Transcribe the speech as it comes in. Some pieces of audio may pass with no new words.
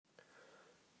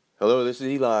Hello, this is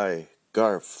Eli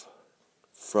Garf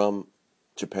from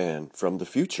Japan, from the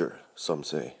future, some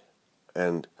say.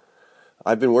 And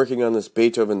I've been working on this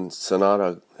Beethoven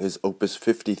Sonata, his Opus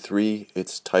 53.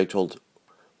 It's titled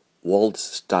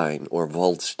Waldstein or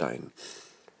Waldstein.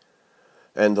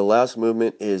 And the last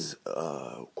movement is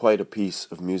quite a piece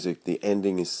of music. The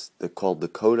ending is called the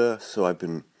coda, so I've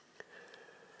been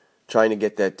trying to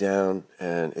get that down,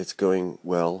 and it's going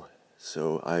well.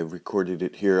 So I recorded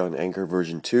it here on Anchor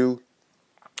version 2.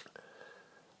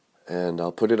 And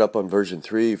I'll put it up on version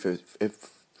 3.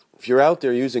 If you're out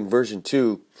there using version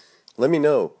 2, let me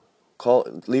know.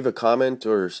 Leave a comment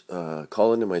or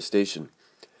call into my station.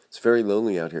 It's very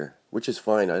lonely out here, which is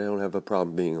fine. I don't have a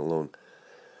problem being alone.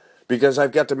 Because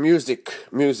I've got the music.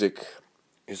 Music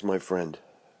is my friend.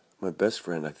 My best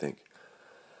friend, I think.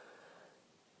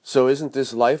 So isn't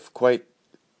this life quite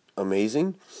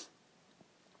amazing?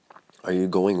 Are you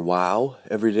going wow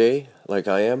every day like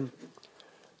I am?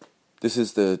 This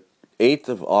is the 8th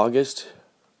of August,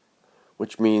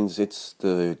 which means it's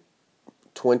the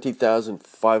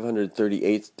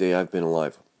 20,538th day I've been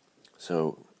alive.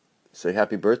 So, say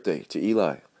happy birthday to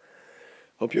Eli.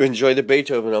 Hope you enjoy the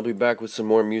Beethoven. I'll be back with some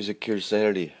more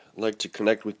MusiCureSanity. I'd like to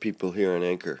connect with people here on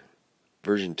Anchor.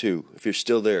 Version 2, if you're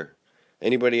still there.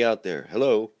 Anybody out there?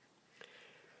 Hello.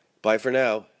 Bye for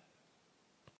now.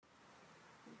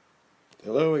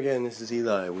 Hello again, this is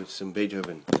Eli with some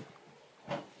Beethoven.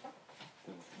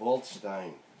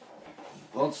 Waldstein.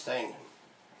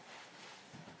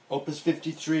 Opus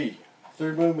 53,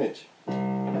 third movement.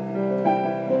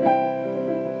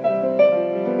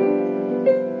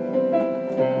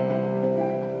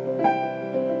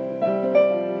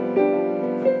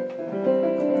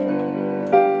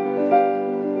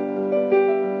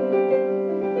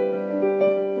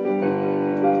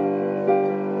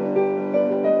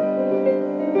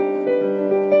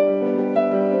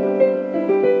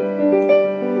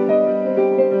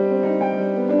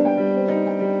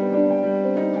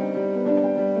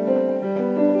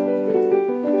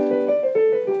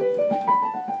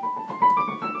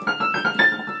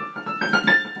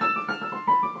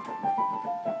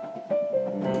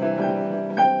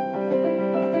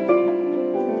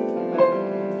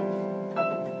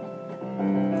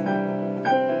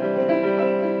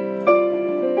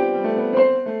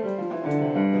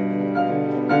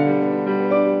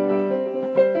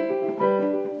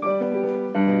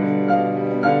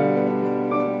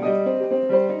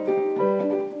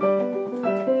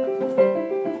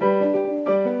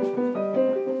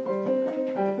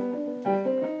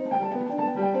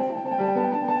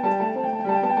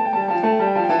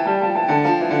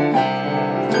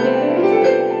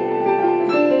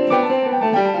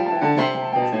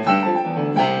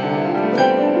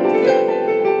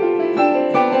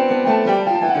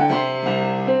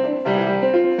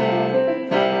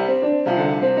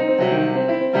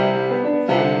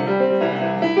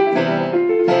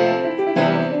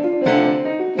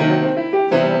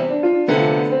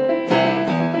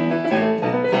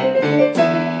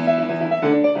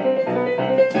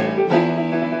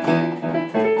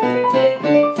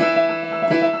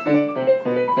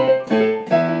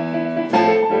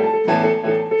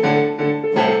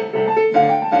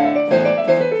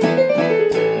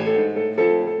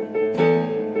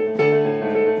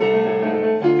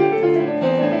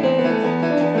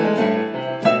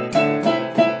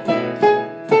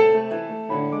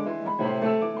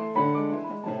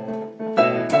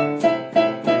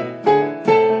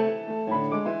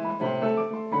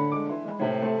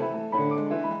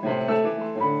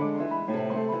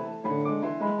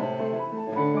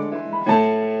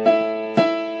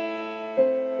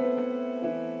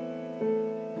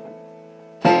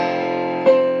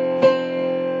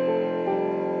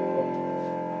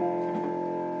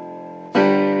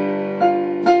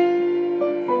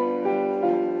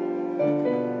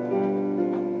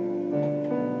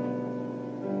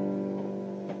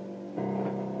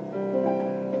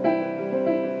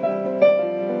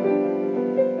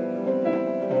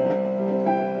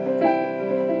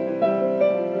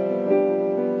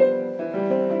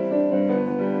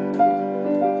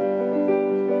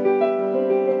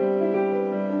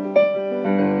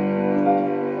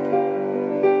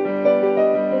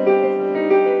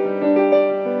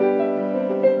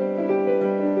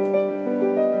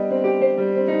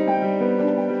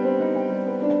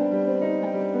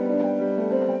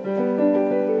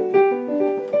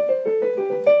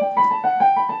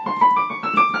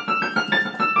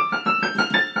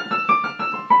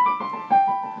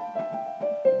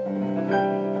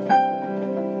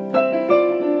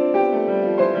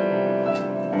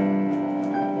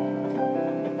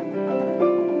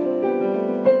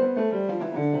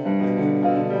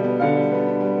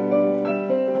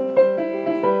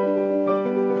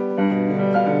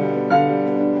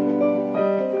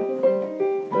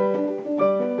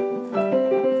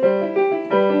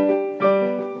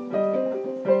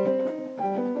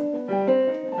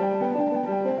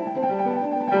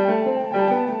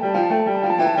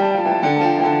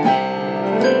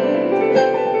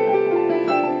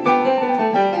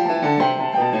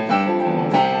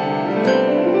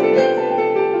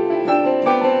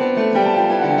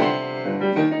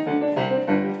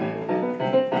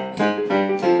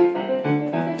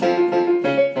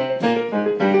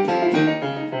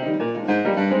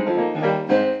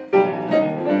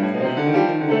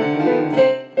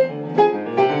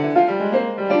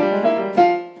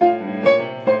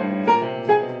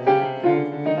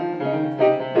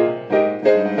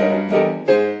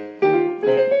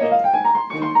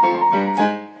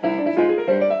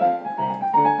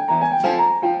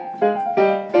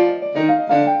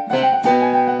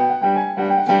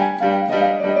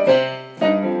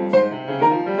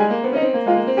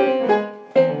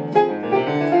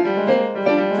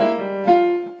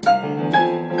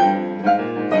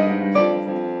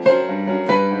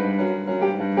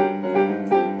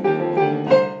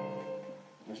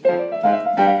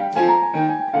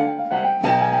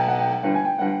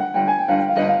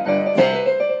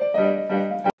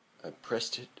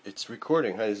 pressed it. It's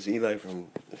recording. Hi, this is Eli from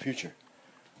the future.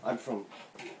 I'm from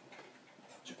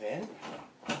Japan,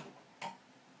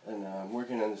 and I'm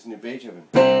working on this new Beethoven.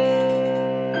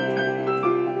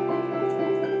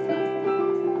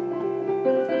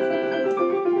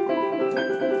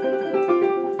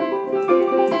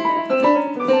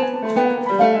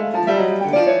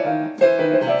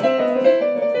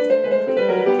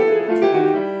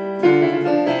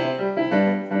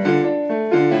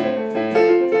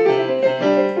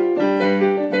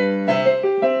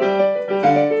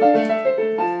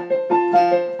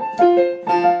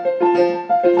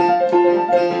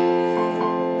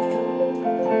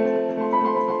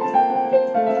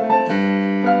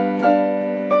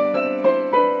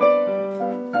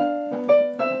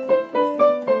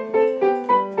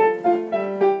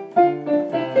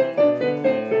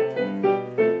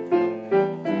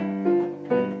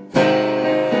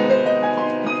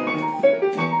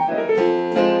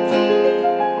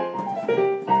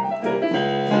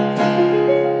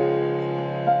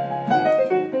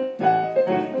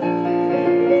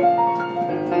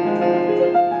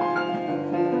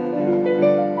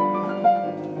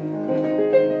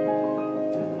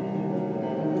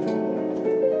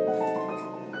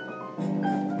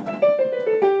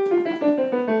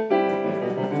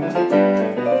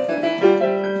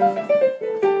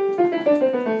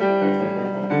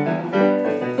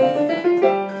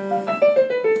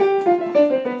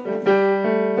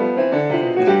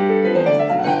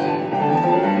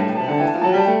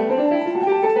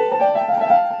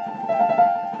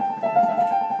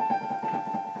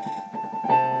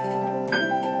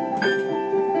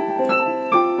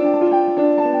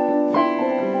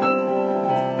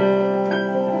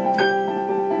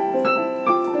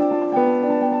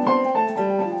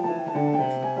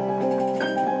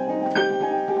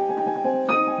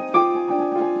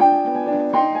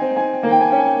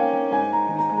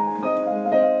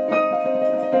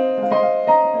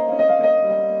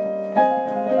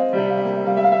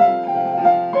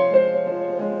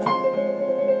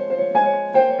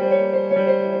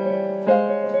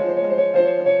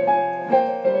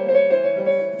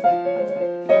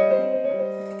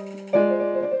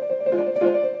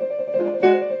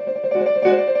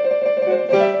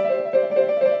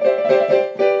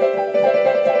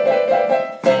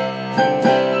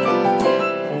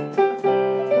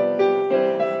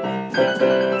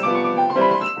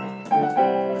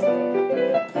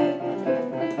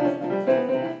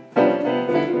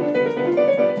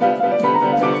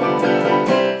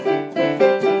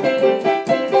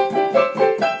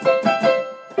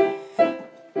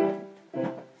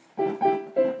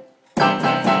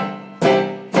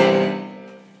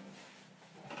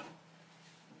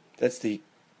 That's the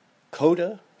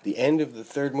coda, the end of the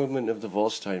third movement of the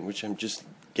Waldstein, which I'm just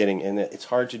getting. And it's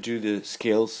hard to do the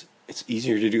scales. It's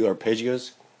easier to do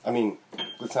arpeggios. I mean,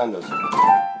 glissandos.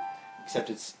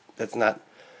 Except that's not.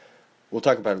 We'll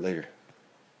talk about it later.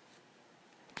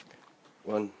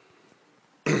 One.